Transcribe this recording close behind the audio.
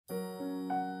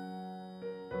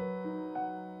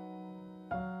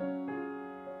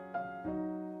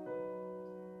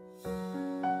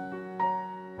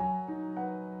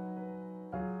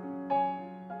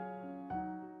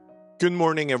Good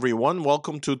morning, everyone.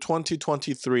 Welcome to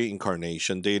 2023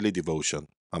 Incarnation Daily Devotion.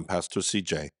 I'm Pastor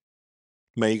CJ.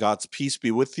 May God's peace be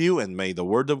with you, and may the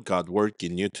Word of God work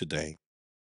in you today.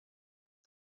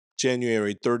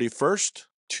 January 31st,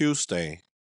 Tuesday.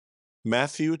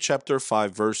 Matthew chapter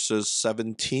 5, verses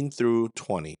 17 through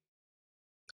 20.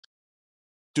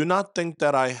 Do not think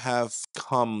that I have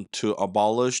come to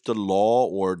abolish the law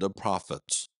or the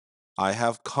prophets. I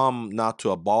have come not to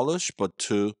abolish, but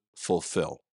to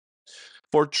fulfill.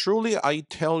 For truly I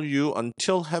tell you,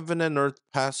 until heaven and earth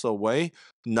pass away,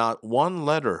 not one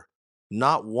letter,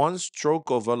 not one stroke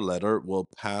of a letter will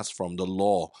pass from the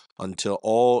law until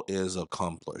all is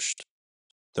accomplished.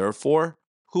 Therefore,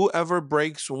 whoever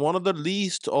breaks one of the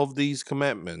least of these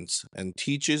commandments and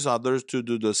teaches others to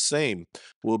do the same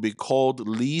will be called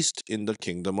least in the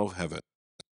kingdom of heaven.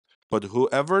 But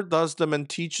whoever does them and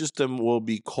teaches them will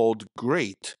be called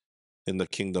great in the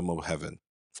kingdom of heaven.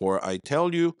 For I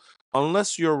tell you,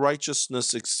 unless your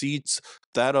righteousness exceeds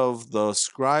that of the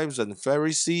scribes and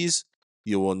Pharisees,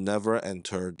 you will never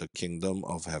enter the kingdom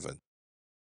of heaven.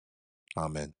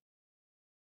 Amen.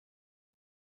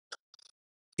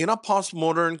 In a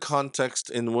postmodern context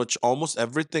in which almost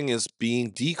everything is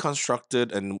being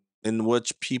deconstructed and in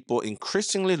which people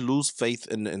increasingly lose faith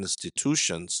in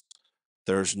institutions,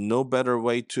 there's no better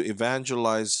way to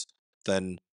evangelize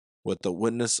than with the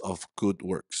witness of good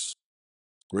works.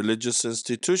 Religious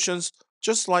institutions,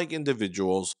 just like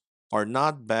individuals, are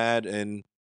not bad and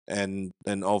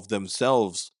of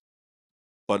themselves,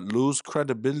 but lose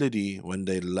credibility when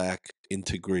they lack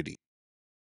integrity.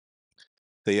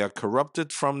 They are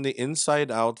corrupted from the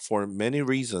inside out for many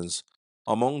reasons,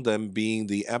 among them being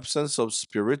the absence of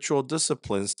spiritual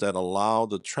disciplines that allow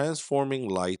the transforming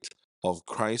light of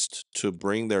Christ to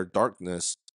bring their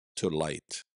darkness to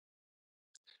light.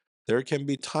 There can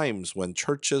be times when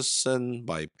churches sin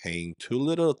by paying too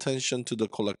little attention to the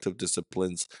collective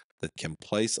disciplines that can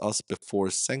place us before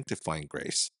sanctifying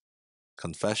grace: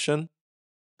 confession,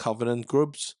 covenant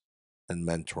groups, and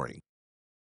mentoring.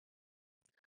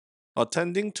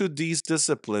 Attending to these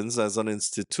disciplines as an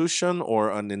institution or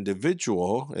an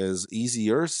individual is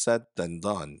easier said than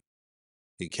done.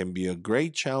 It can be a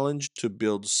great challenge to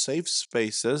build safe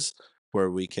spaces where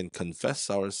we can confess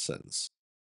our sins.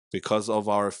 Because of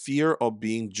our fear of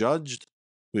being judged,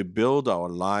 we build our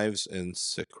lives in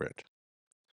secret.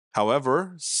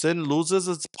 However, sin loses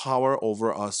its power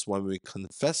over us when we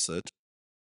confess it,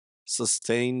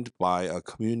 sustained by a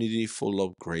community full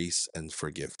of grace and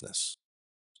forgiveness.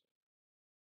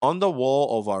 On the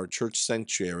wall of our church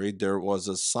sanctuary, there was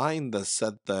a sign that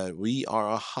said that we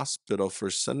are a hospital for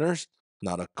sinners,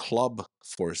 not a club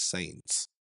for saints.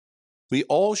 We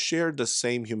all share the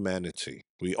same humanity.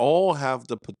 We all have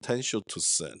the potential to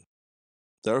sin.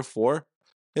 Therefore,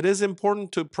 it is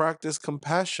important to practice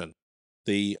compassion,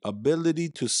 the ability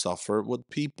to suffer with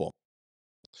people.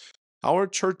 Our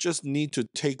churches need to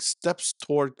take steps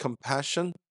toward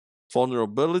compassion,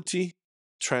 vulnerability,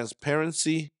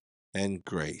 transparency, and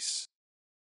grace.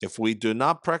 If we do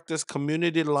not practice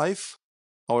community life,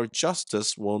 our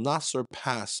justice will not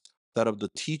surpass that of the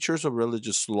teachers of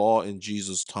religious law in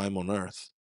Jesus' time on earth.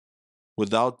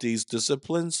 Without these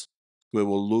disciplines, we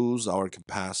will lose our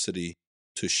capacity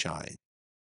to shine.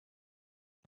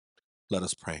 Let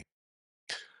us pray.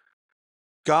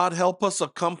 God, help us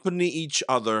accompany each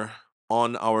other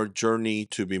on our journey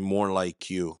to be more like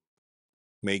you.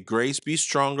 May grace be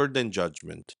stronger than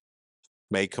judgment.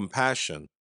 May compassion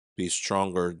be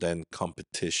stronger than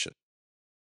competition.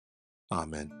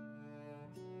 Amen.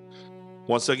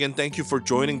 Once again, thank you for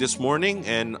joining this morning,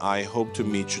 and I hope to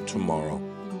meet you tomorrow.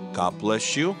 God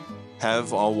bless you.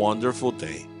 Have a wonderful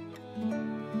day.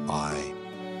 Bye.